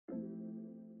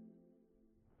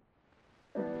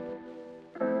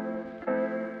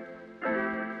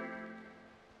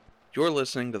You're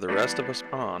listening to The Rest of Us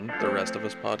on the Rest of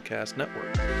Us Podcast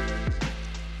Network.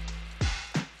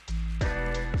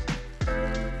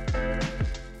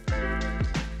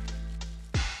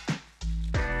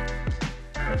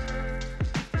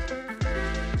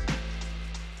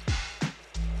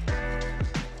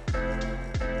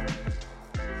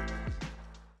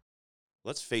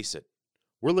 Let's face it,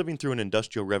 we're living through an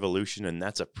industrial revolution, and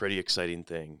that's a pretty exciting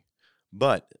thing.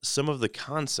 But some of the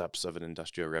concepts of an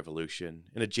industrial revolution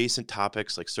and adjacent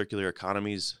topics like circular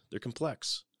economies, they're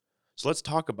complex. So let's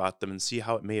talk about them and see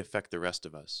how it may affect the rest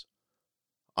of us.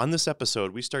 On this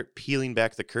episode, we start peeling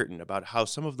back the curtain about how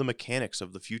some of the mechanics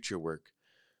of the future work.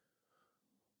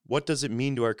 What does it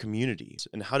mean to our communities,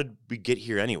 and how did we get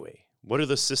here anyway? What are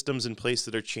the systems in place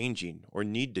that are changing or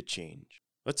need to change?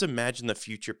 Let's imagine the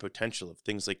future potential of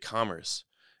things like commerce,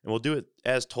 and we'll do it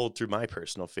as told through my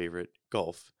personal favorite,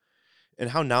 golf, and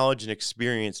how knowledge and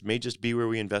experience may just be where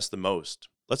we invest the most.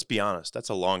 Let's be honest, that's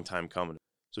a long time coming.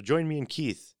 So join me and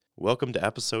Keith. Welcome to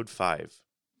episode 5.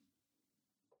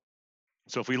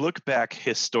 So if we look back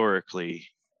historically,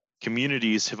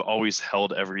 communities have always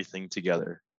held everything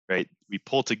together, right? We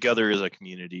pull together as a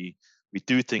community, we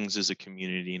do things as a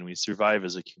community, and we survive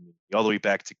as a community, all the way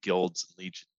back to guilds and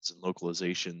legions and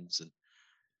localizations. And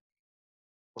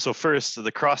so first,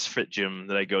 the CrossFit gym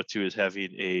that I go to is having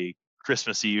a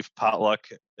Christmas Eve potluck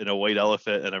and a white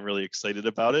elephant, and I'm really excited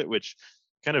about it, which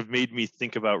kind of made me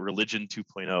think about Religion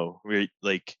 2.0, where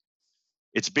like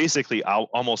it's basically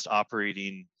almost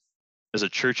operating as a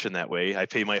church in that way. I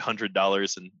pay my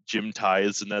 $100 in gym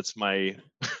tithes, and that's my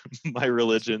my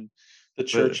religion. The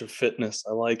Church of Fitness.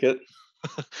 I like it.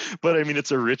 But I mean,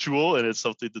 it's a ritual and it's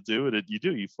something to do, and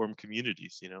you form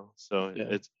communities, So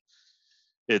Yeah.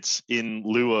 it's in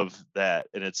lieu of that,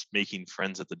 and it's making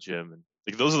friends at the gym, and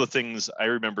like those are the things I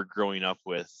remember growing up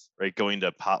with, right? Going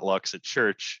to potlucks at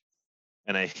church,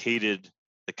 and I hated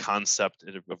the concept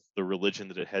of the religion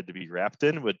that it had to be wrapped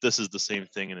in, but this is the same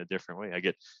thing in a different way. I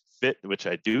get fit, which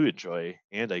I do enjoy,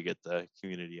 and I get the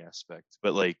community aspect.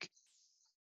 But like,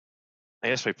 I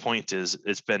guess my point is,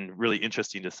 it's been really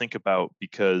interesting to think about,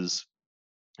 because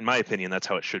in my opinion, that's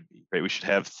how it should be, right? We should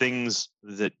have things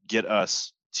that get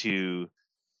us to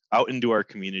out into our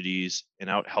communities and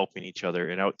out helping each other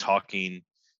and out talking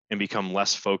and become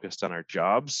less focused on our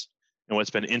jobs. And what's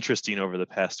been interesting over the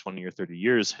past 20 or 30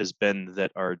 years has been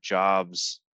that our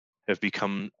jobs have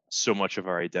become so much of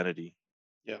our identity.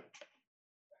 Yeah.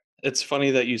 It's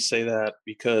funny that you say that,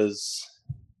 because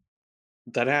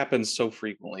that happens so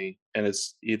frequently, and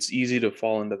it's easy to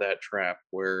fall into that trap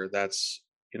where that's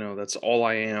all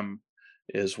I am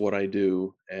is what I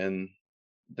do. And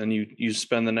then you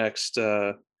spend the next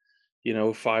 5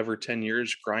 or 10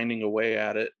 years grinding away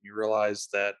at it. You realize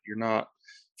that you're not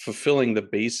fulfilling the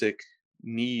basic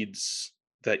needs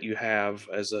that you have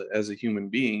as a human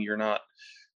being. You're not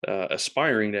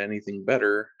aspiring to anything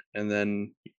better, and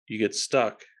then you get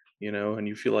stuck, and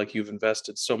you feel like you've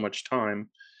invested so much time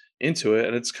into it.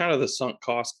 And it's kind of the sunk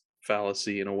cost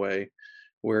fallacy in a way,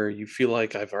 where you feel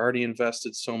like I've already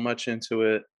invested so much into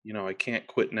it, I can't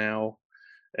quit now.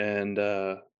 And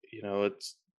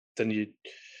it's then you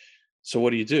so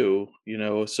what do you do?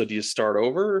 So do you start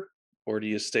over, or do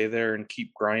you stay there and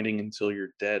keep grinding until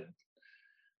you're dead?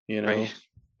 you know Right.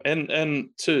 and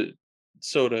to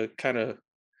kind of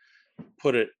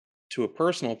put it to a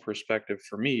personal perspective,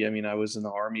 for me, I mean, I was in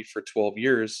the army for 12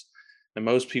 years, and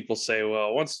most people say,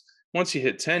 well, once you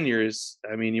hit 10 years,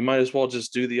 I mean, you might as well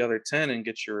just do the other 10 and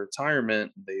get your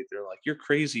retirement. They're like, you're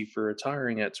crazy for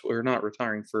retiring or not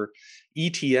retiring, for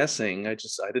ETSing.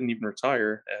 I didn't even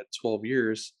retire at 12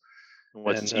 years.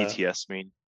 What's And ETS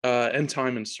mean? and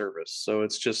time and service. So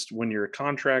it's just when your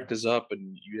contract is up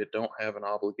and you don't have an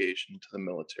obligation to the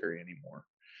military anymore.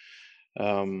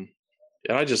 Um,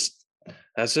 and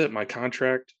that's it. My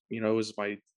contract, was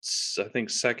my, I think,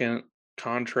 second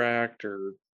contract.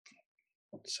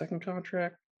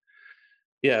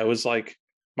 Yeah, it was like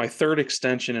my third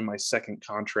extension and my second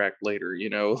contract later,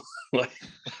 like,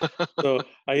 so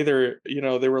I either,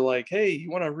 they were like, hey,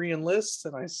 you want to re-enlist?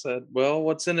 And I said, well,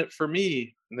 what's in it for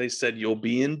me? And they said, you'll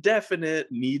be indefinite,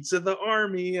 needs of the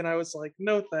army. And I was like,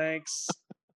 no, thanks.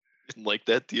 Didn't like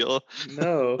that deal.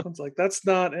 No, it's like, that's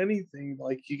not anything.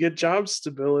 Like, you get job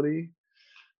stability,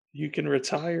 you can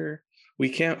retire. We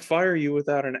can't fire you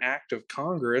without an act of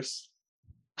Congress.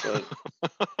 But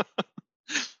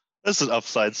That's an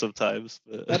upside sometimes.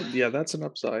 But yeah, that's an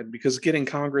upside, because getting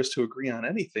Congress to agree on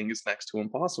anything is next to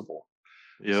impossible.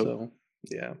 yep. So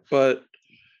yeah, but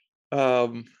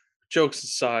um, jokes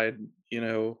aside,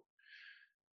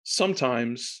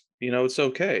 sometimes it's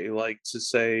okay, like, to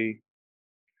say,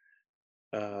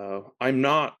 I'm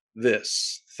not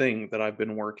this thing that I've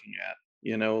been working at.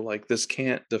 Like this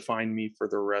can't define me for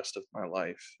the rest of my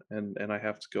life, and I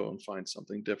have to go and find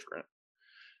something different.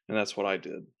 And that's what I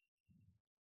did.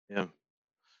 Yeah,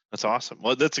 that's awesome.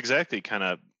 Well, that's exactly kind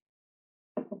of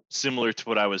similar to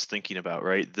what I was thinking about,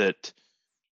 right? That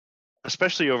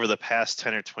especially over the past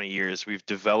 10 or 20 years, we've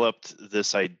developed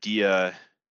this idea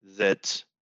that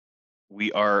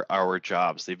we are our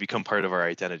jobs. They've become part of our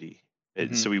identity.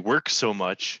 And Hmm. so we work so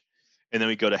much, and then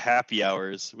we go to happy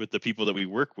hours with the people that we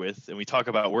work with, and we talk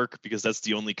about work because that's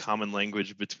the only common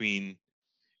language between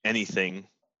anything.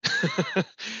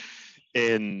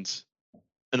 and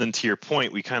and then to your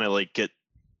point, we kind of like get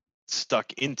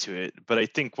stuck into it. But I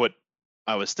think what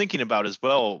I was thinking about as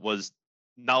well was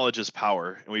knowledge is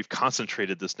power. And we've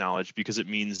concentrated this knowledge because it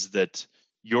means that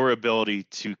your ability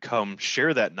to come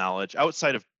share that knowledge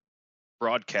outside of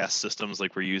broadcast systems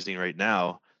like we're using right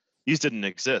now, these didn't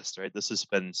exist, right? This has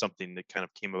been something that kind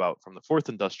of came about from the fourth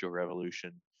industrial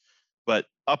revolution. But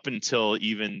up until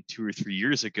even 2 or 3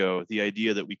 years ago, the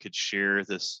idea that we could share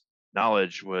this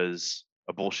knowledge was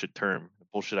a bullshit term, a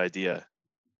bullshit idea.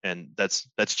 And that's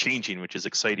changing, which is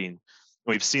exciting.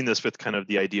 We've seen this with kind of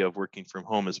the idea of working from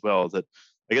home as well. That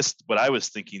I guess what I was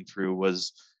thinking through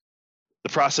was the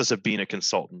process of being a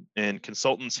consultant. And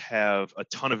consultants have a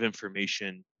ton of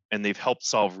information and they've helped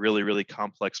solve really, really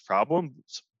complex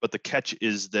problems. But the catch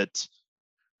is that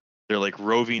they're like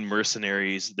roving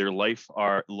mercenaries. Their life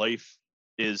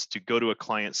is to go to a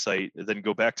client site, then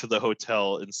go back to the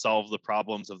hotel and solve the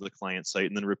problems of the client site,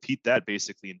 and then repeat that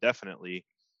basically indefinitely.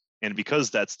 And because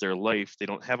that's their life, they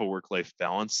don't have a work-life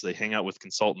balance. They hang out with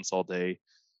consultants all day,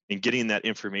 and getting that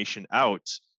information out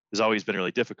has always been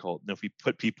really difficult. And if we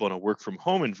put people in a work from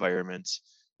home environment,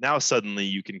 now suddenly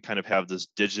you can kind of have this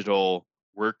digital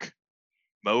work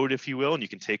mode, if you will, and you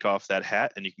can take off that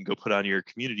hat and you can go put on your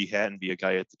community hat and be a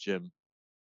guy at the gym.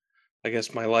 I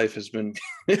guess my life has been,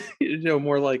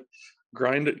 more like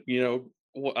grind.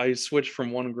 I switched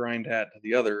from one grind hat to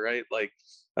the other, right? Like,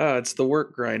 it's the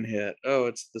work grind hat. Oh,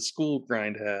 it's the school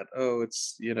grind hat. Oh,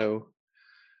 it's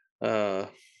uh,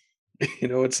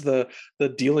 it's the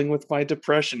dealing with my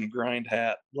depression grind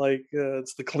hat. Like,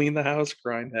 it's the clean the house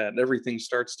grind hat. And everything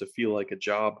starts to feel like a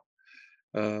job.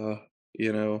 Uh,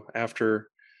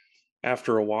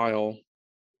 after a while,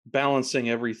 balancing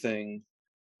everything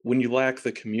when you lack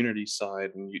the community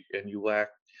side and you lack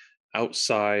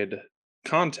outside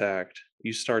contact,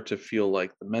 you start to feel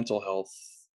like the mental health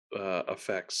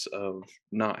effects of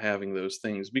not having those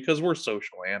things because we're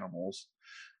social animals.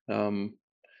 Um,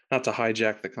 Not to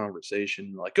hijack the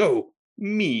conversation, like, oh,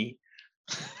 me.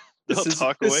 They'll This is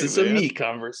talk this away, is a man. me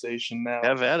conversation now.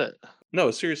 Have at it.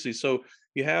 No, seriously. So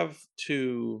you have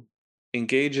to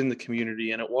engage in the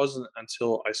community, and it wasn't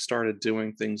until I started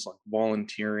doing things like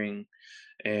volunteering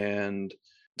and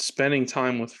spending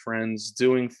time with friends,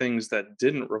 doing things that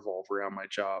didn't revolve around my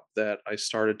job, that I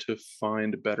started to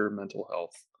find better mental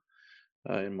health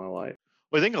in my life.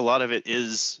 Well, I think a lot of it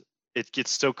is it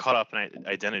gets so caught up in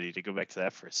identity. To go back to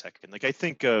that for a second, like I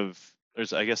think of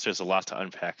I guess there's a lot to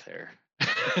unpack there.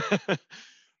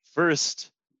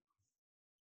 First,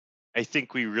 I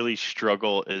think we really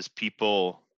struggle as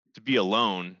people to be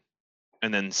alone,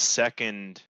 and then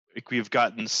second, like we've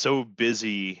gotten so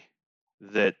busy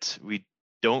that we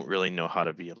don't really know how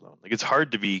to be alone. Like it's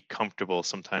hard to be comfortable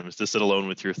sometimes to sit alone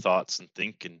with your thoughts and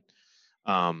think. And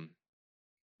um,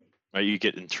 right, you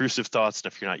get intrusive thoughts,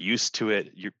 and if you're not used to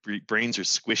it, your brains are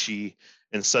squishy,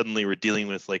 and suddenly we're dealing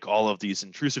with like all of these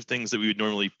intrusive things that we would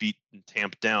normally beat and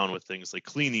tamp down with things like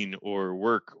cleaning or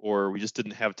work, or we just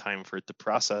didn't have time for it to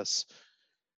process.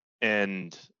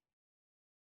 And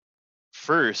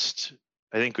first,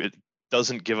 I think it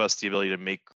doesn't give us the ability to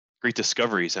make great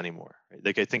discoveries anymore. Right?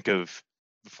 Like I think of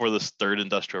before this third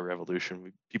industrial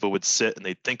revolution, people would sit and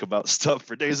they'd think about stuff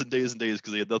for days and days and days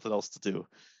because they had nothing else to do.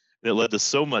 And it led to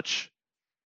so much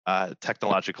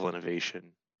technological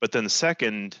innovation. But then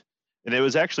second, and it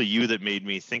was actually you that made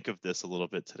me think of this a little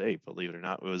bit today, believe it or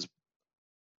not. It was,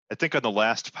 I think on the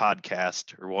last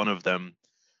podcast or one of them,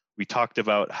 we talked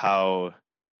about how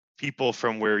people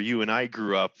from where you and I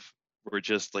grew up were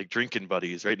just like drinking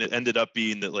buddies, right? And it ended up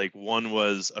being that like one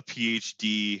was a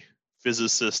PhD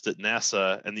physicist at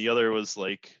NASA and the other was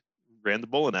like ran the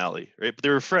bowling alley, right? But they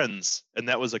were friends and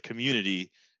that was a community.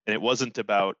 And it wasn't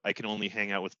about I can only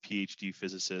hang out with PhD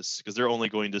physicists because they're only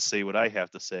going to say what I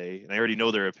have to say. And I already know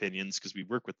their opinions because we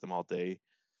work with them all day.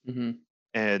 Hmm.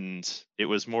 And it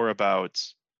was more about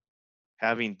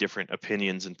having different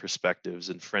opinions and perspectives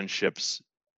and friendships,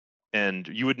 and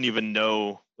you wouldn't even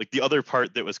know like the other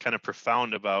part that was kind of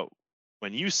profound about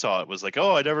when you saw it was like,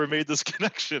 oh, I never made this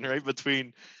connection right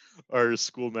between our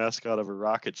school mascot of a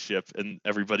rocket ship and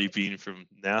everybody being from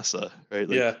NASA, right?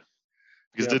 Like, Yeah.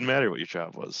 because it Yep. didn't matter what your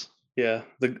job was. Yeah.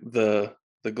 The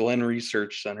Glenn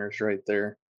Research Center's right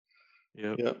there.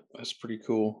 Yep. Yep. That's pretty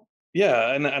cool.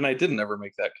 Yeah, and I didn't ever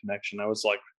make that connection. I was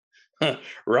like, huh,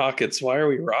 rockets. Why are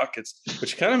we rockets?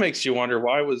 Which kind of makes you wonder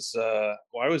why was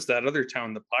that other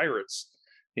town the Pirates?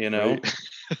 You Right. know?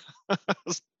 I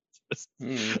was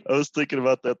Hmm. I was thinking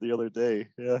about that the other day.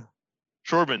 Yeah.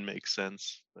 Shoreman makes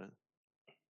sense. But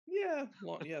Yeah. The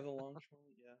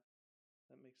longshoreman. Yeah,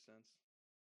 that makes sense.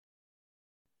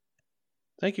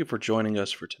 Thank you for joining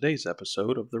us for today's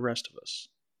episode of The Rest of Us.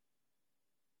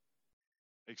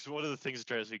 like, so one of the things that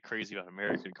drives me crazy about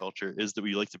American culture is that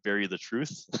we like to bury the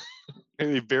truth.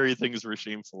 We bury things we're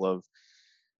shameful of.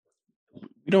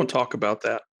 We don't talk about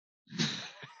that.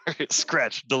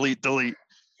 Scratch, delete.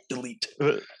 Delete.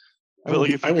 But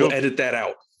like if I we will go edit that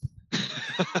out.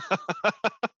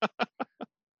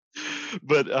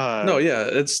 but No, yeah,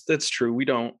 that's true. We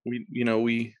don't.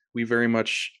 We very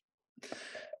much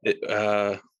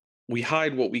we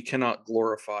hide what we cannot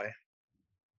glorify.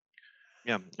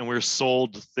 yeah, and we're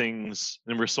sold things,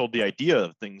 and we're sold the idea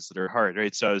of things that are hard,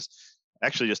 right? So I was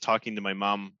actually just talking to my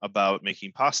mom about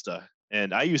making pasta,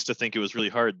 and I used to think it was really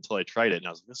hard until I tried it, and I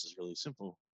was like, this is really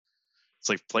simple. It's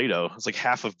like Play-Doh. It's like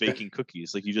half of baking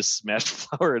cookies. Like you just smash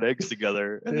flour and eggs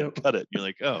together and then Yep. cut it. You're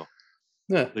like, oh,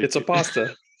 Yeah, it's a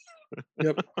pasta.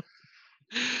 Yep.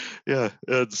 Yeah.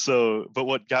 And so, but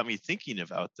what got me thinking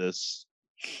about this,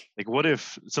 like, what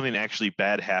if something actually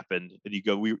bad happened and we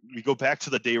go back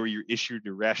to the day where you're issued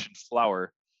your rationed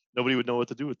flour? Nobody would know what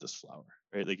to do with this flour,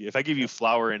 right? Like, if I give you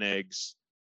flour and eggs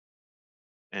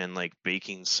and like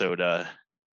baking soda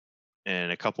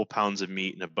and a couple pounds of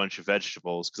meat and a bunch of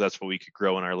vegetables, because that's what we could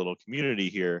grow in our little community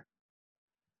here,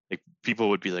 like people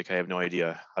would be like, I have no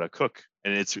idea how to cook.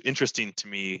 And it's interesting to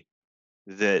me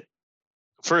that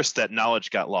first that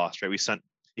knowledge got lost, right? We started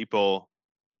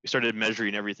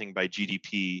measuring everything by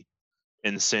GDP.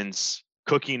 And since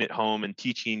cooking at home and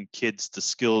teaching kids the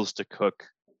skills to cook,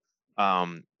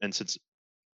 and since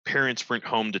parents weren't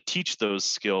home to teach those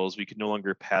skills, we could no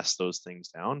longer pass those things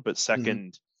down. But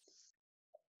second,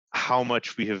 how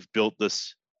much we have built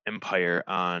this empire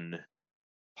on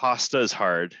pasta is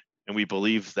hard, and we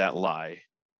believe that lie.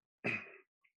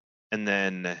 And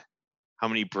then how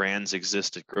many brands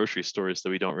exist at grocery stores that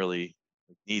we don't really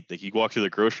need? Like you walk through the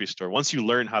grocery store, once you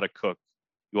learn how to cook,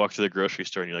 you walk through the grocery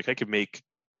store and you're like, I could make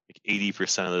like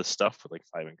 80% of this stuff with like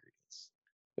 5 ingredients.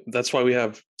 That's why we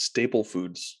have staple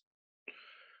foods.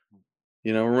 I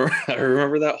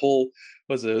remember that whole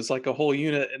it was like a whole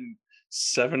unit in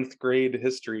seventh grade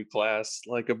history class,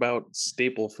 like about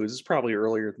staple foods. It's probably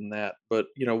earlier than that, but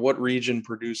what region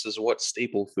produces what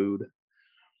staple food?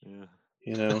 Yeah.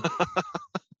 You know,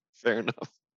 Fair enough.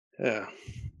 yeah.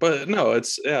 But no,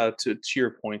 it's To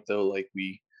your point though, like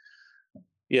we've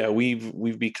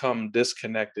become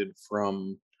disconnected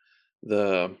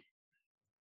the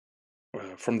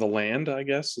from the land. I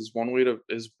guess is one way to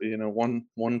is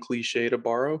one cliche to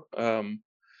borrow.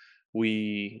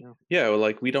 We Yeah.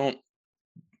 like we don't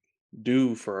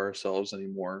do for ourselves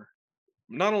anymore.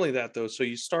 Not only that though, so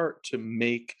you start to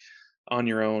make on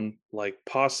your own. Like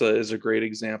pasta is a great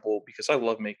example because I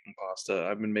love making pasta.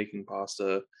 I've been making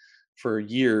pasta for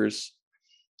years,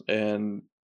 and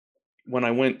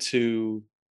when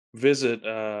visit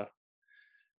uh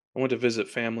I went to visit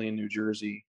family in New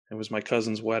Jersey. It was my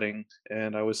cousin's wedding,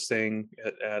 and I was staying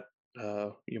at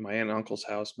my aunt and uncle's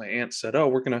house. My aunt said, "Oh,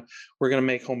 we're gonna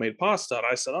make homemade pasta." And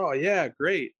I said, "Oh yeah,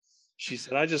 great." She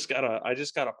said, "I just got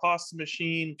a pasta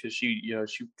machine because she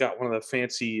got one of the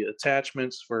fancy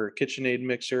attachments for a KitchenAid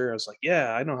mixer." I was like,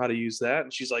 "Yeah, I know how to use that."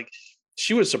 And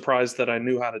she was surprised that I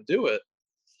knew how to do it,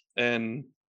 and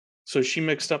so she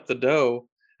mixed up the dough,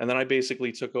 and then I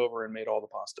basically took over and made all the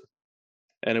pasta,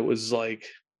 and it was like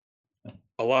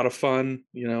a lot of fun.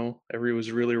 Every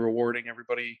was really rewarding.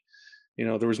 Everybody,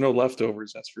 there was no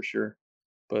leftovers, that's for sure.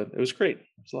 But it was great. It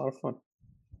was a lot of fun.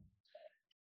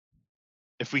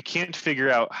 If we can't figure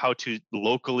out how to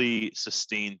locally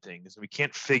sustain things, we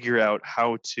can't figure out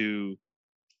how to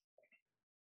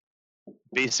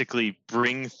basically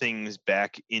bring things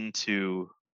back into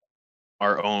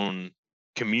our own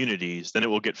communities, then it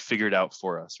will get figured out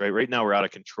for us, right? Right now we're out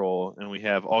of control and we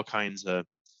have all kinds of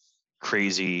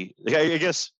crazy, I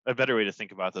guess a better way to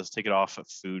think about this, take it off of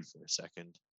food for a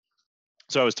second.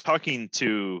 So I was talking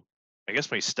to, I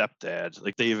guess my stepdad,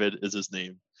 like David is his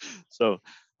name. So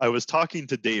I was talking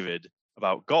to David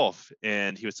about golf,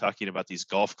 and he was talking about these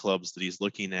golf clubs that he's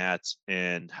looking at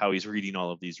and how he's reading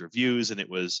all of these reviews. And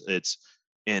it's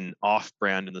an off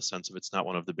brand in the sense of it's not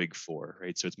one of the big four,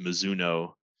 right? So it's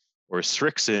Mizuno or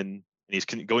Srixon, and he's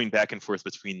going back and forth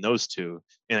between those two.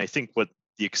 And I think what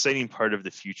the exciting part of the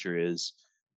future is,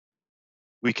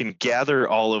 we can gather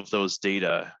all of those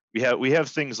data. We have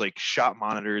things like shot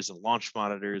monitors and launch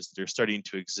monitors that are starting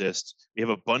to exist. We have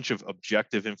a bunch of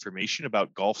objective information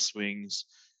about golf swings.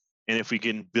 And if we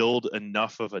can build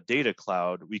enough of a data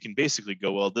cloud, we can basically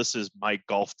go, well, this is my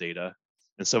golf data.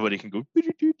 And somebody can go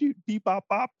beep bop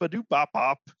bop ba-doop bop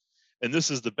bop. And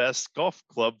this is the best golf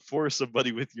club for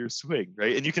somebody with your swing,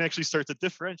 right? And you can actually start to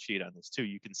differentiate on this too.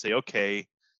 You can say, okay,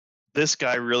 this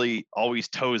guy really always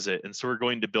toes it. And so we're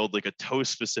going to build like a toe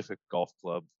specific golf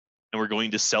club, and we're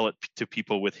going to sell it to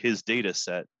people with his data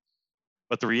set.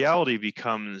 But the reality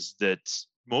becomes that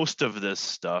most of this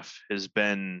stuff has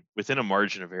been within a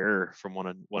margin of error from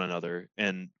one another.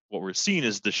 And what we're seeing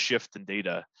is the shift in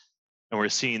data. And we're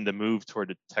seeing the move toward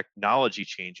the technology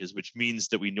changes, which means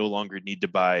that we no longer need to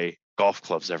buy golf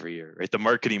clubs every year, right? The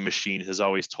marketing machine has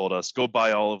always told us, go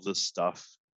buy all of this stuff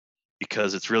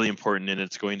because it's really important and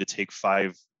it's going to take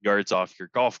 5 yards off your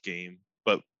golf game.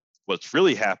 But what's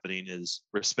really happening is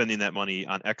we're spending that money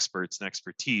on experts and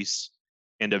expertise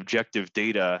and objective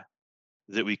data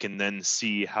that we can then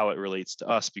see how it relates to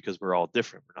us, because we're all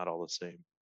different. We're not all the same.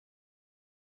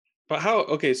 But how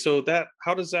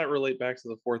does that relate back to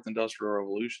the fourth industrial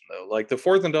revolution though? Like the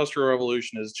fourth industrial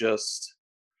revolution is just,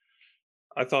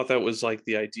 I thought that was like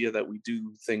the idea that we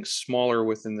do things smaller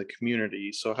within the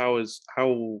community. So how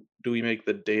do we make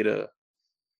the data,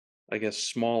 I guess,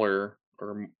 smaller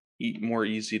or more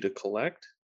easy to collect?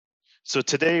 So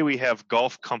today we have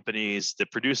golf companies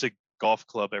that produce a golf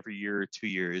club every year or 2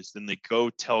 years. Then they go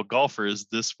tell golfers,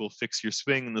 this will fix your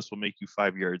swing and this will make you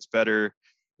 5 yards better,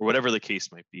 or whatever the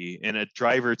case might be. And a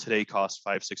driver today costs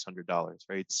 $500-$600,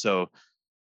 right? So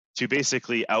to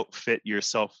basically outfit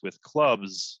yourself with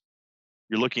clubs,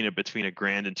 you're looking at between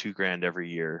 $1,000 and $2,000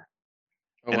 every year.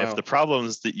 Oh And if the wow.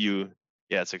 problems that yeah,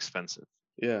 it's expensive.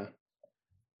 Yeah.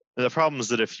 And the problem is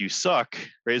that if you suck,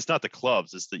 right, it's not the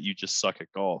clubs, it's that you just suck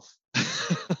at golf.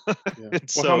 Yeah.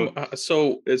 And Well,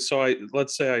 so I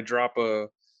let's say I drop a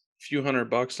few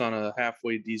 $100 on a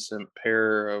halfway decent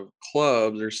pair of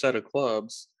clubs or set of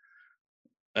clubs,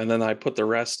 and then I put the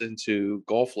rest into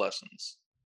golf lessons.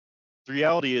 the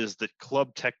reality is that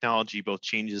club technology both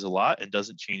changes a lot and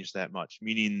doesn't change that much,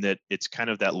 meaning that it's kind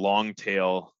of that long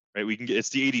tail, right? It's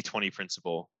the 80-20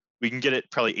 principle. We can get it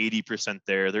probably 80%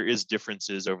 there. There is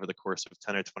differences over the course of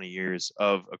 10 or 20 years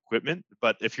of equipment,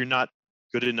 but if you're not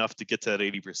good enough to get to that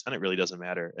 80%, it really doesn't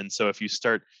matter. And so if you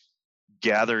start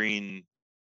gathering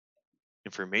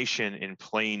information and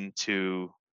playing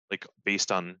to, like,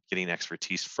 based on getting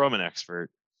expertise from an expert,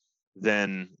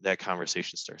 then that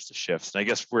conversation starts to shift. And I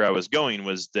guess where I was going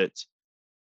was that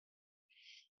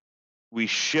we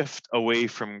shift away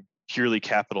from purely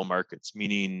capital markets,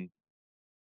 meaning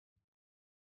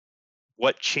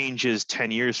what changes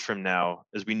 10 years from now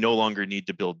is we no longer need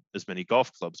to build as many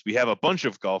golf clubs. We have a bunch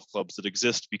of golf clubs that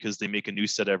exist because they make a new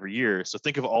set every year. So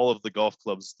think of all of the golf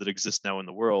clubs that exist now in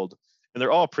the world, and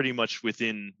they're all pretty much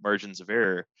within margins of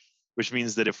error, which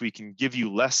means that if we can give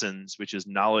you lessons, which is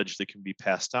knowledge that can be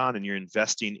passed on, and you're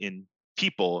investing in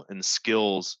people and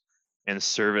skills and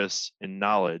service and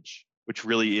knowledge, which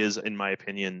really is, in my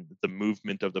opinion, the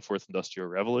movement of the fourth industrial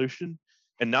revolution,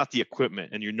 and not the equipment.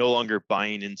 And you're no longer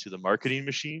buying into the marketing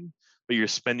machine, but you're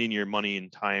spending your money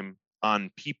and time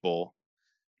on people.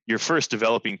 You're first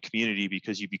developing community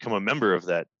because you become a member of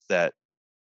that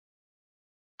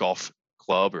golf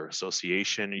club or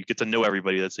association. You get to know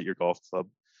everybody that's at your golf club.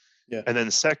 Yeah. And then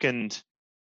second,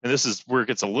 and this is where it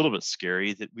gets a little bit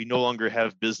scary, that we no longer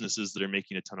have businesses that are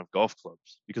making a ton of golf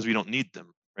clubs because we don't need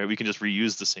them, right? We can just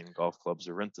reuse the same golf clubs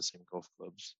or rent the same golf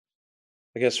clubs.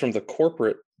 I guess from the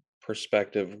corporate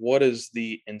perspective, what is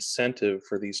the incentive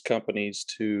for these companies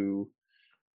to,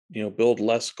 build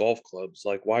less golf clubs?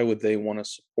 Like, why would they want to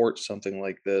support something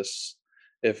like this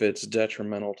if it's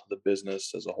detrimental to the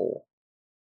business as a whole?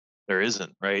 There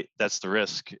isn't, right? That's the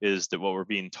risk, is that what we're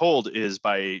being told is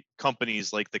by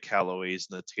companies like the Callaways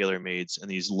and the TaylorMades and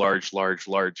these large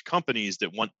companies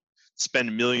that want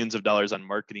spend millions of dollars on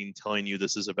marketing telling you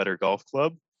this is a better golf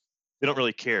club. They don't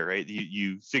really care, right?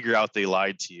 You figure out they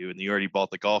lied to you and you already bought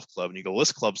the golf club and you go, well,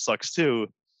 this club sucks too.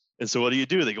 And so what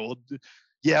do? They go, well,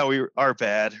 yeah, we are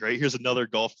bad, right? Here's another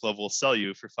golf club we'll sell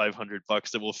you for $500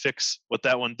 that will fix what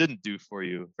that one didn't do for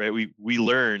you, right? We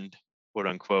learned, quote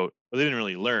unquote. Well, they didn't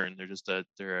really learn.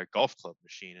 They're a golf club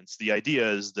machine. And so the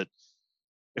idea is that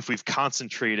if we've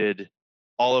concentrated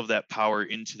all of that power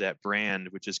into that brand,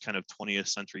 which is kind of 20th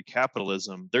century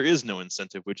capitalism, there is no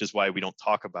incentive, which is why we don't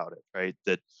talk about it, right?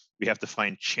 That we have to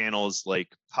find channels like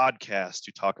podcasts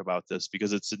to talk about this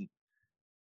because it's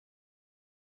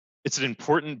it's an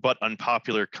important but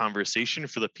unpopular conversation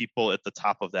for the people at the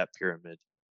top of that pyramid.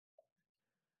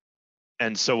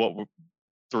 And so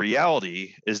the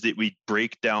reality is that we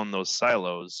break down those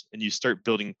silos and you start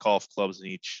building golf clubs in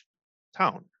each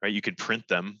town, right? You could print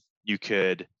them, you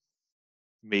could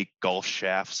make golf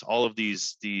shafts, all of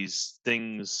these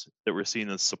things that we're seeing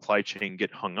in the supply chain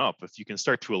get hung up. If you can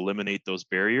start to eliminate those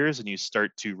barriers and you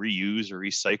start to reuse or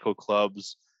recycle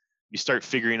clubs, you start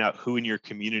figuring out who in your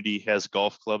community has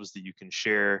golf clubs that you can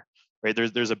share, right?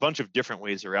 There's a bunch of different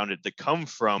ways around it that come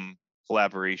from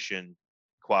collaboration,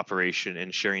 cooperation,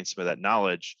 and sharing some of that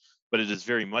knowledge, but it is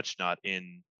very much not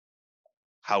in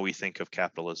how we think of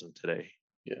capitalism today.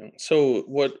 Yeah. So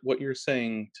what you're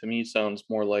saying to me sounds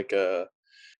more like a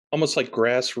almost like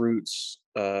grassroots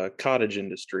cottage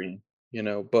industry,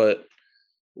 but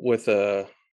with a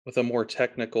more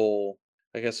technical,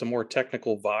 I guess, a more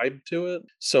technical vibe to it.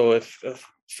 So if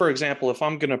for example, if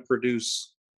I'm going to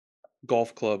produce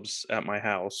golf clubs at my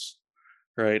house,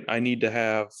 right, I need to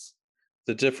have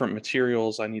the different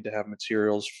materials. I need to have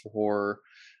materials for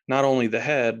not only the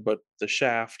head but the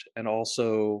shaft and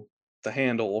also the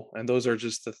handle, and those are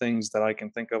just the things that I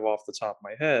can think of off the top of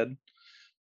my head.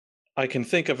 I can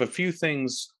think of a few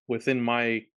things within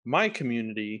my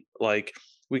community, like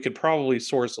we could probably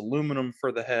source aluminum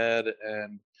for the head,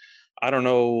 and I don't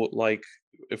know, like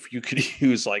if you could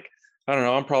use like I don't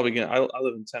know. I'm probably gonna. I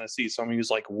live in Tennessee, so I'm gonna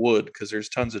use like wood because there's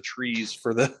tons of trees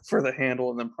for the for the handle,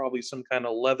 and then probably some kind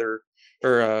of leather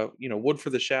or wood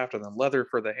for the shaft, and then leather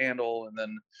for the handle, and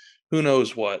then who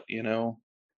knows what. Yeah.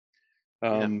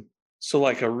 So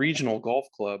like a regional golf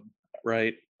club,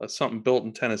 right? Something built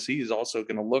in Tennessee is also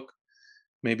going to look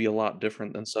maybe a lot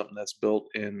different than something that's built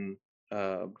in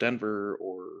Denver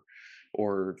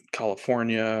or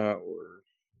California or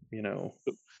you know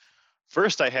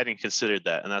First, I hadn't considered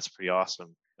that, and that's pretty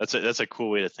awesome. That's a cool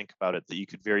way to think about it, that you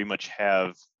could very much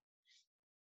have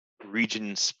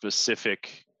region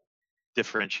specific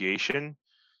differentiation.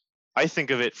 I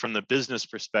think of it from the business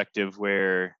perspective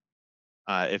where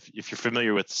if you're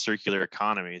familiar with circular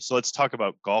economy, so let's talk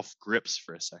about golf grips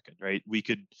for a second, right? We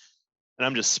could, and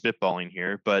I'm just spitballing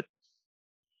here, but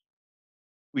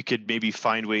we could maybe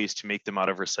find ways to make them out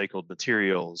of recycled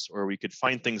materials, or we could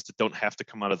find things that don't have to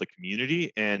come out of the community,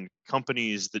 and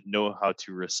companies that know how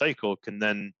to recycle can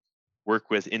then work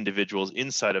with individuals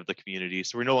inside of the community.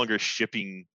 So we're no longer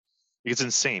shipping. It's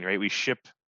insane, right? We ship.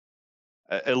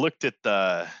 I looked at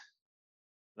the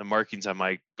markings on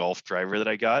my golf driver that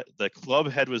I got. The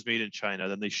club head was made in China.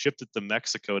 Then they shipped it to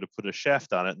Mexico to put a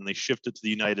shaft on it, and they shipped it to the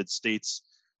United States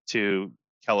to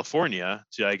California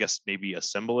to, I guess, maybe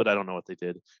assemble it. I don't know what they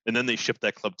did. And then they shipped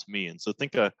that club to me. And so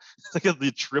think of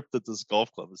the trip that this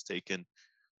golf club has taken.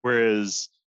 Whereas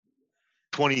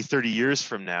 20, 30 years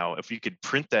from now, if we could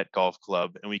print that golf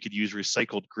club and we could use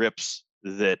recycled grips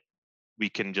that we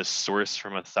can just source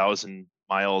from 1,000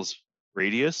 miles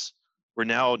radius, we're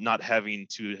now not having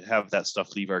to have that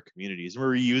stuff leave our communities.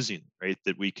 We're reusing, right?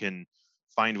 That we can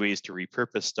find ways to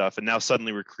repurpose stuff. And now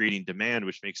suddenly we're creating demand,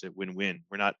 which makes it win-win.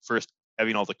 We're not first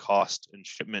having all the cost and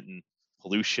shipment and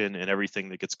pollution and everything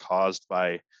that gets caused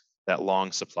by that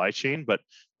long supply chain, but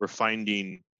we're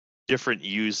finding different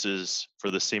uses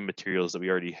for the same materials that we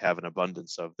already have an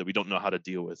abundance of that we don't know how to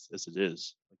deal with as it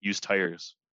is. Like used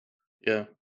tires. Yeah,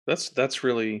 that's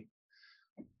really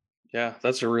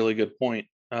that's a really good point.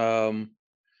 And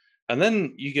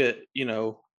then you get,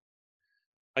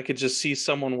 I could just see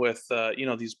someone with,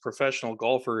 these professional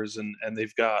golfers and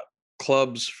they've got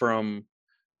clubs from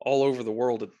all over the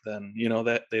world. Then,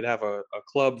 that they'd have a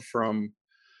club from,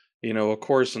 a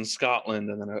course in Scotland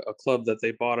and then a club that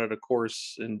they bought at a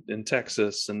course in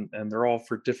Texas and they're all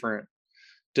for different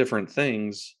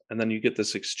things. And then you get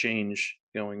this exchange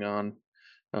going on.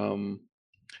 Um,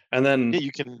 and Yeah, then,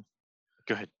 you can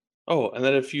go ahead. oh, and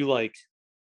then if you like,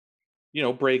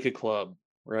 break a club,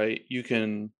 right? You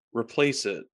can replace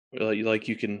it. Like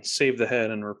you can save the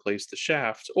head and replace the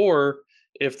shaft. Or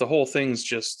if the whole thing's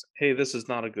just, hey, this is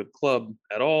not a good club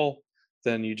at all,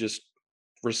 then you just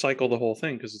recycle the whole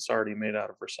thing because it's already made out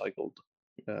of recycled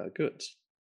goods.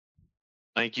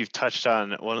 I think you've touched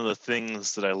on one of the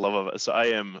things that I love about it. So I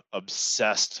am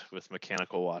obsessed with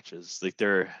mechanical watches. Like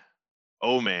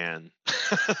oh man,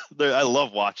 I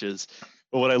love watches.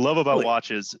 But what I love about Really?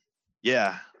 watches,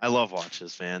 yeah, I love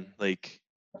watches, man. Like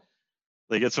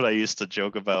that's what I used to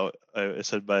joke about. I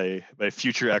said my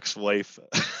future ex-wife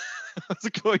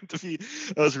was going to be.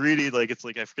 I was reading it's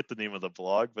like I forget the name of the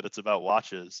blog, but it's about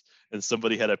watches, and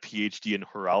somebody had a PhD in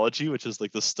horology, which is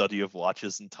like the study of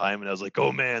watches and time. And I was like,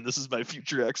 oh man, this is my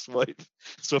future ex-wife.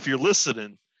 So if you're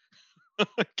listening,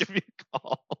 give me a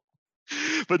call.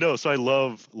 But no, so I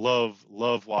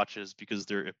love watches because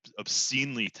they're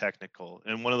obscenely technical.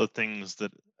 And one of the things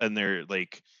that, and they're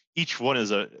like, each one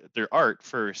is their art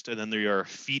first, and then they are a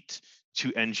feat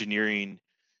to engineering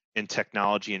and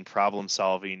technology and problem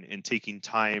solving and taking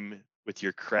time with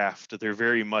your craft. They're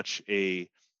very much a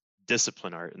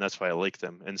discipline art, and that's why I like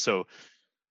them. And so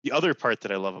the other part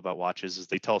that I love about watches is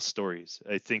they tell stories.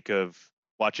 I think of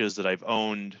watches that I've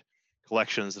owned,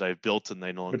 collections that I've built and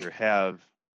I no But longer have.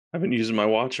 I've been using my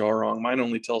watch all wrong. Mine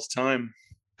only tells time.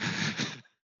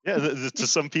 Yeah, to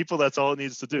some people that's all it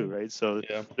needs to do, right? So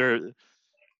Yeah.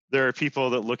 there are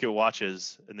people that look at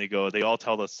watches and they go, they all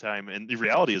tell us time, and the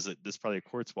reality is that this is probably a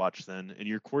quartz watch then, and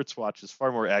your quartz watch is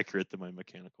far more accurate than my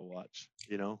mechanical watch,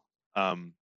 you know.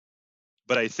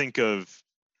 But I think of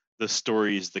the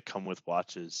stories that come with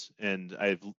watches, and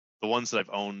the ones that I've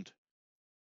owned,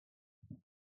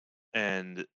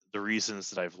 and the reasons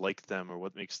that I've liked them or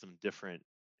what makes them different,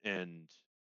 and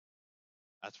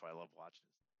that's why I love watches.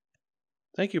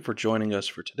 Thank you for joining us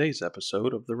for today's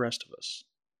episode of The Rest of Us.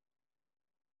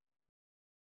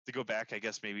 To go back, I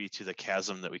guess maybe to the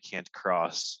chasm that we can't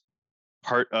cross,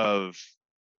 part of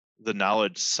the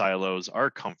knowledge silos are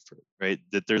comfort, right?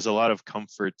 That there's a lot of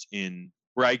comfort in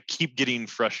where I keep getting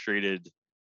frustrated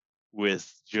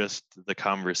with just the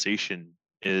conversation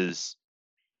is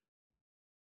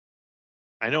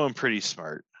I know I'm pretty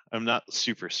smart. I'm not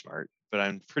super smart, but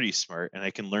I'm pretty smart and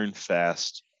I can learn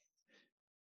fast.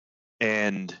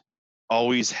 And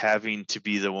always having to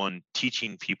be the one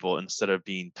teaching people instead of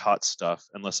being taught stuff,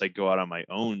 unless I go out on my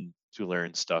own to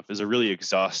learn stuff, is a really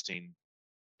exhausting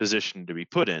position to be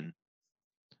put in.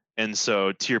 And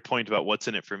so, to your point about what's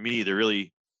in it for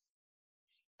me,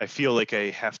 I feel like I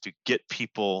have to get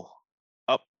people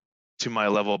up to my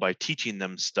level by teaching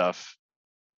them stuff,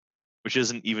 which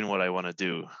isn't even what I want to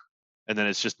do. And then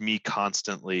it's just me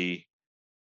constantly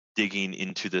digging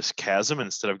into this chasm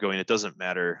instead of going, it doesn't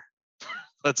matter.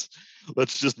 let's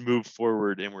let's just move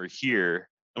forward, and we're here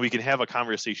and we can have a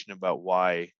conversation about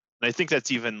why. And I think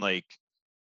that's even like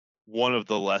one of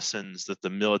the lessons that the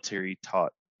military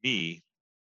taught me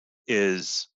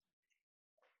is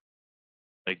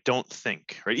like, don't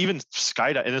think, right? Even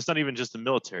skydive, and it's not even just the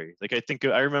military. Like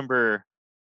I remember,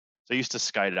 so I used to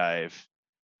skydive,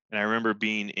 and I remember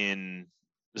being in.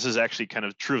 This is actually kind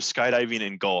of true of skydiving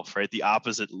and golf, right? The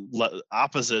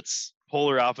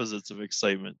polar opposites of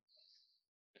excitement.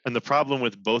 And the problem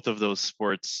with both of those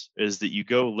sports is that you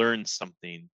go learn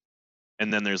something,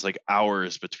 and then there's like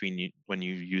hours between you when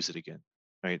you use it again,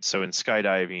 right? So in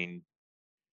skydiving,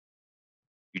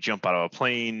 you jump out of a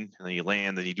plane and then you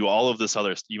land and you do all of this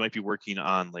other. You might be working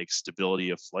on like stability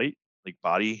of flight, like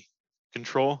body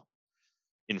control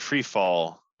in free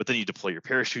fall, but then you deploy your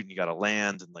parachute and you got to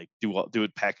land and like do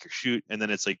it, pack your chute, and then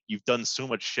it's like you've done so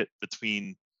much shit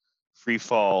between free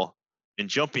fall and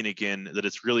jumping again that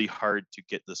it's really hard to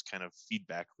get this kind of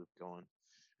feedback loop going.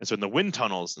 And so in the wind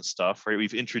tunnels and stuff, right,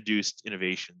 we've introduced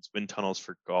innovations: wind tunnels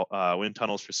for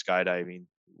skydiving,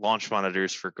 launch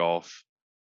monitors for golf.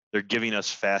 They're giving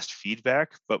us fast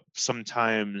feedback, but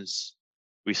sometimes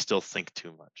we still think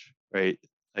too much, right?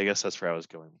 I guess that's where I was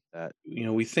going with that.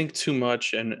 We think too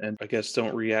much and I guess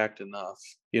don't react enough.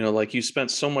 Like you spent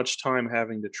so much time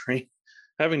having to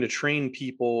train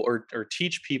people or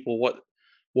teach people what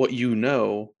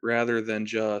rather than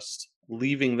just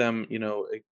leaving them,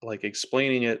 like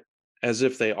explaining it as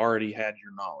if they already had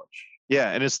your knowledge.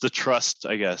 Yeah, and it's the trust,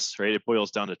 I guess, right? It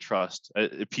boils down to trust.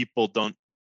 People don't.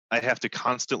 I have to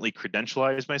constantly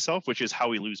credentialize myself, which is how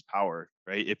we lose power,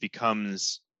 right? It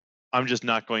becomes, I'm just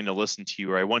not going to listen to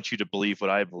you, or I want you to believe what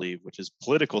I believe, which is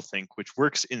political think, which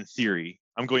works in theory.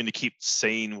 I'm going to keep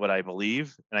saying what I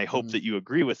believe, and I hope Mhm. that you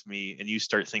agree with me and you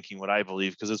start thinking what I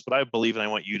believe, because it's what I believe and I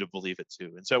want you to believe it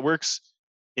too. And so it works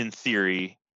in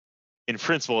theory. In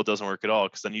principle, it doesn't work at all,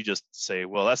 because then you just say,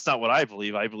 well, that's not what I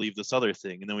believe this other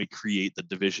thing. And then we create the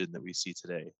division that we see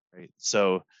today, right?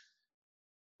 So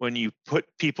when you put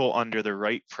people under the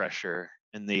right pressure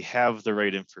and they have the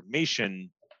right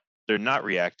information, they're not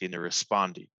reacting, they're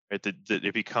responding. Right? That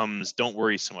it becomes, don't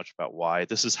worry so much about why.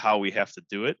 This is how we have to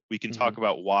do it. We can Mhm. talk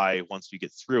about why once we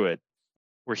get through it.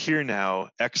 We're here now,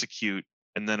 execute,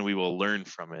 and then we will learn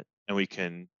from it and we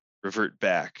can revert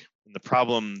back. And the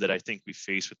problem that I think we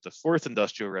face with the fourth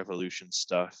industrial revolution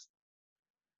stuff,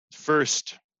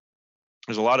 first,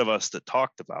 there's a lot of us that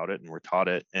talked about it and were taught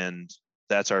it, and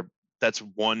that's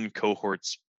one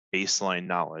cohort's baseline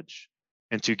knowledge.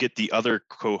 And to get the other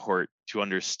cohort to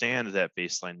understand that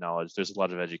baseline knowledge, there's a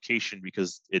lot of education,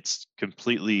 because it's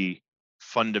completely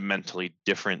fundamentally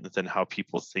different than how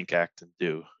people think, act, and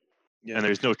do. Yeah. And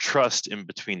there's no trust in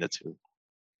between the two.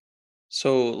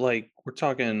 So like we're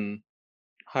talking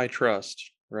high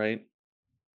trust, right?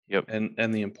 Yep.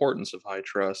 And the importance of high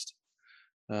trust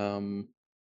um,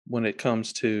 when it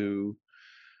comes to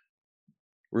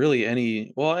really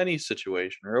any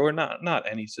situation, or not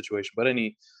any situation, but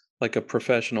any, like a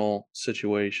professional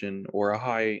situation or a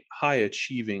high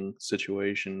achieving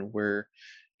situation where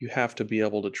you have to be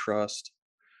able to trust.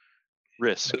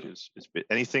 Risk But is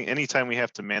anything. Anytime we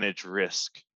have to manage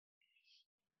risk,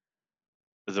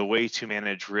 the way to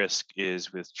manage risk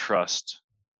is with trust,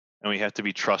 and we have to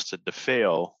be trusted to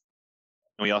fail,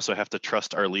 and we also have to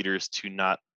trust our leaders to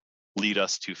not lead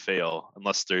us to fail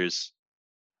unless there's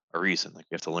a reason, like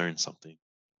we have to learn something.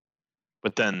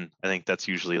 But then I think that's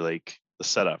usually like the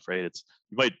setup, right? It's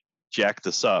you might jack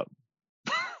this up,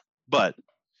 but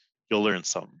you'll learn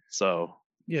something. So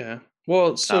yeah,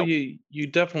 well, so now, you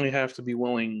definitely have to be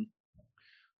willing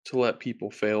to let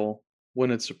people fail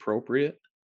when it's appropriate.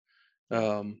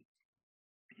 yeah, um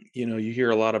you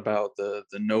hear a lot about the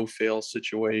no fail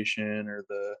situation, or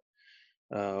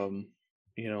um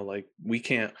like we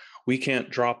can't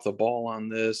drop the ball on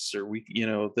this, or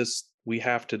this, we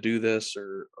have to do this,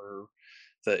 or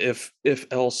the if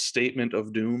else statement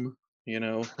of doom, you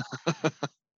know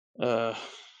uh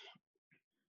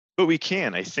but we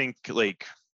can. I think like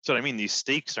so. I mean, these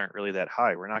stakes aren't really that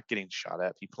high. We're not getting shot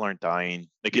at. People aren't dying.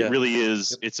 Like it yeah, really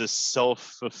is. yep, It's a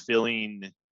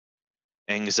self-fulfilling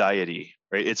anxiety,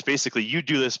 right? It's basically you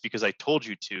do this because I told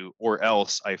you to, or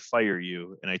else I fire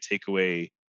you and I take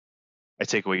away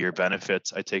your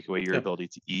benefits, I take away your yeah, ability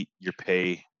to eat, your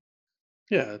pay.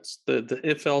 yeah, it's the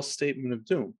if else statement of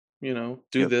doom. Do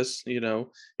Yep. this,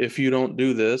 if you don't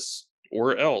do this,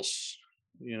 or else,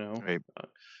 you know Right.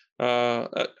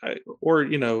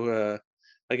 or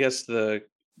I guess the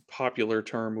popular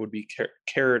term would be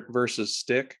carrot versus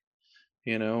stick.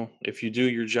 If you do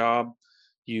your job,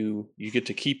 you get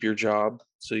to keep your job,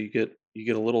 so you get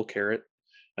a little carrot.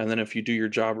 And then if you do your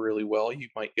job really well, you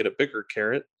might get a bigger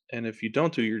carrot. And if you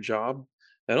don't do your job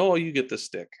at all, you get the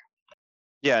stick.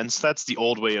 Yeah, and so that's the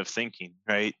old way of thinking,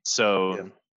 right? So Yeah,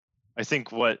 I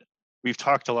think what we've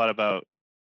talked a lot about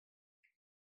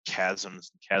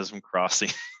chasms, chasm crossing.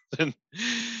 and,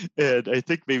 and I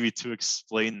think maybe to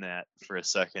explain that for a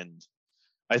second,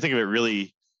 I think of it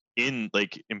really in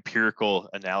like empirical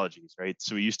analogies, right?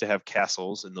 So we used to have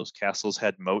castles, and those castles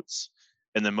had moats,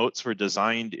 and the moats were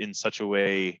designed in such a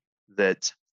way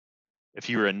that if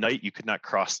you were a knight, you could not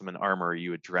cross them in armor, or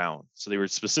you would drown. So they were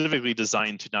specifically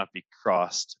designed to not be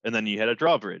crossed. And then you had a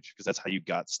drawbridge because that's how you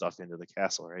got stuff into the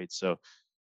castle, right? So,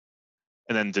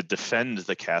 and then to defend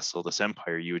the castle, this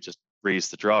empire, you would just raise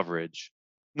the drawbridge.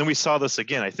 And then we saw this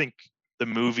again. I think the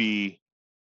movie,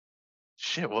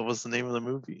 shit, what was the name of the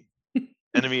movie?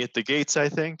 Enemy at the Gates, I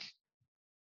think.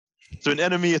 So, an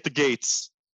Enemy at the Gates,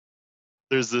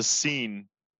 there's this scene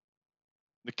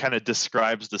that kind of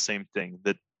describes the same thing,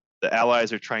 that the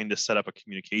Allies are trying to set up a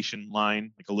communication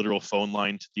line, like a literal phone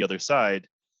line to the other side.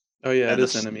 oh yeah, it And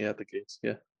is this, enemy at the gates.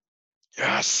 Yeah,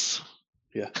 yes.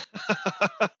 yeah,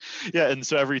 Yeah. And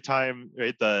so every time,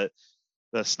 right, the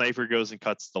sniper goes and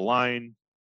cuts the line,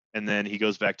 and then he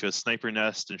goes back to his sniper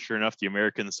nest, and sure enough, the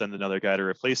Americans send another guy to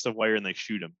replace the wire, and they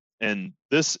shoot him. And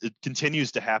this, it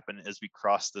continues to happen as we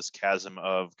cross this chasm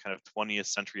of kind of 20th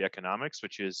century economics,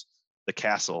 which is the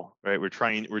castle, right? We're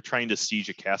trying to siege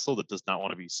a castle that does not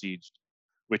want to be sieged,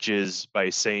 which is by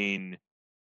saying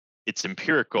it's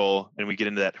empirical, and we get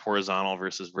into that horizontal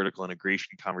versus vertical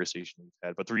integration conversation we've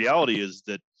had. But the reality is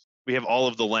that we have all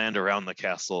of the land around the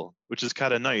castle, which is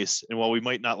kind of nice. And while we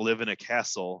might not live in a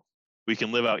castle, we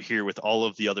can live out here with all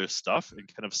of the other stuff and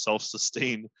kind of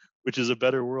self-sustain, which is a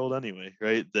better world anyway,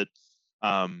 right? That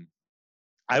um,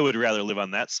 I would rather live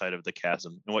on that side of the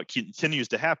chasm. And what continues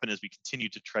to happen is we continue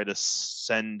to try to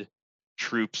send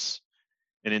troops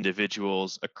and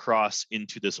individuals across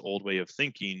into this old way of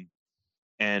thinking,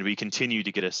 and we continue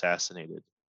to get assassinated.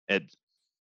 And,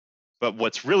 but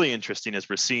what's really interesting is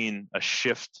we're seeing a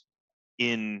shift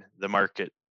in the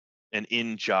market and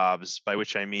in jobs, by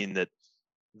which I mean that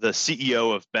the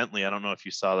CEO of Bentley, I don't know if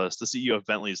you saw this, the CEO of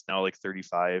Bentley is now like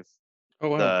 35. oh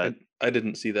wow, The I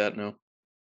didn't see that, no.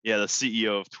 Yeah, the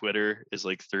CEO of Twitter is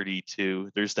like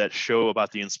 32. There's that show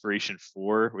about the Inspiration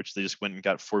 4, which they just went and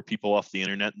got 4 people off the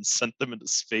internet and sent them into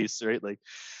space, right? Like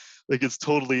it's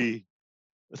totally,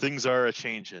 things are a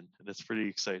changing, and it's pretty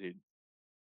exciting.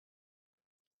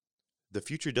 The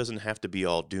future doesn't have to be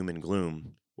all doom and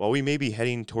gloom. While we may be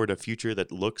heading toward a future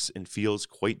that looks and feels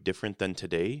quite different than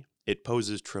today, it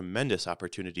poses tremendous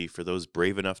opportunity for those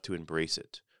brave enough to embrace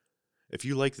it. If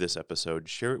you like this episode,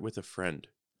 share it with a friend.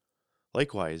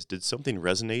 Likewise, did something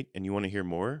resonate and you want to hear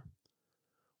more?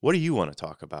 What do you want to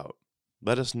talk about?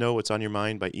 Let us know what's on your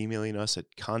mind by emailing us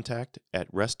at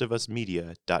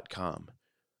contact@restofusmedia.com.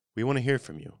 We want to hear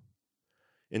from you.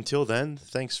 Until then,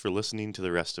 thanks for listening to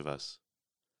The Rest of Us.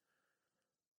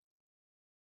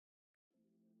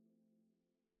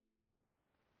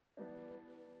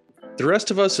 The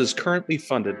Rest of Us is currently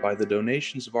funded by the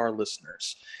donations of our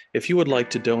listeners. If you would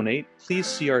like to donate, please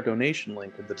see our donation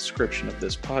link in the description of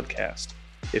this podcast.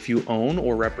 If you own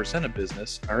or represent a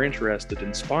business and are interested in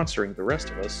sponsoring The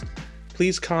Rest of Us,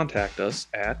 please contact us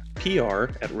at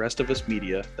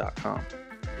pr@restofusmedia.com.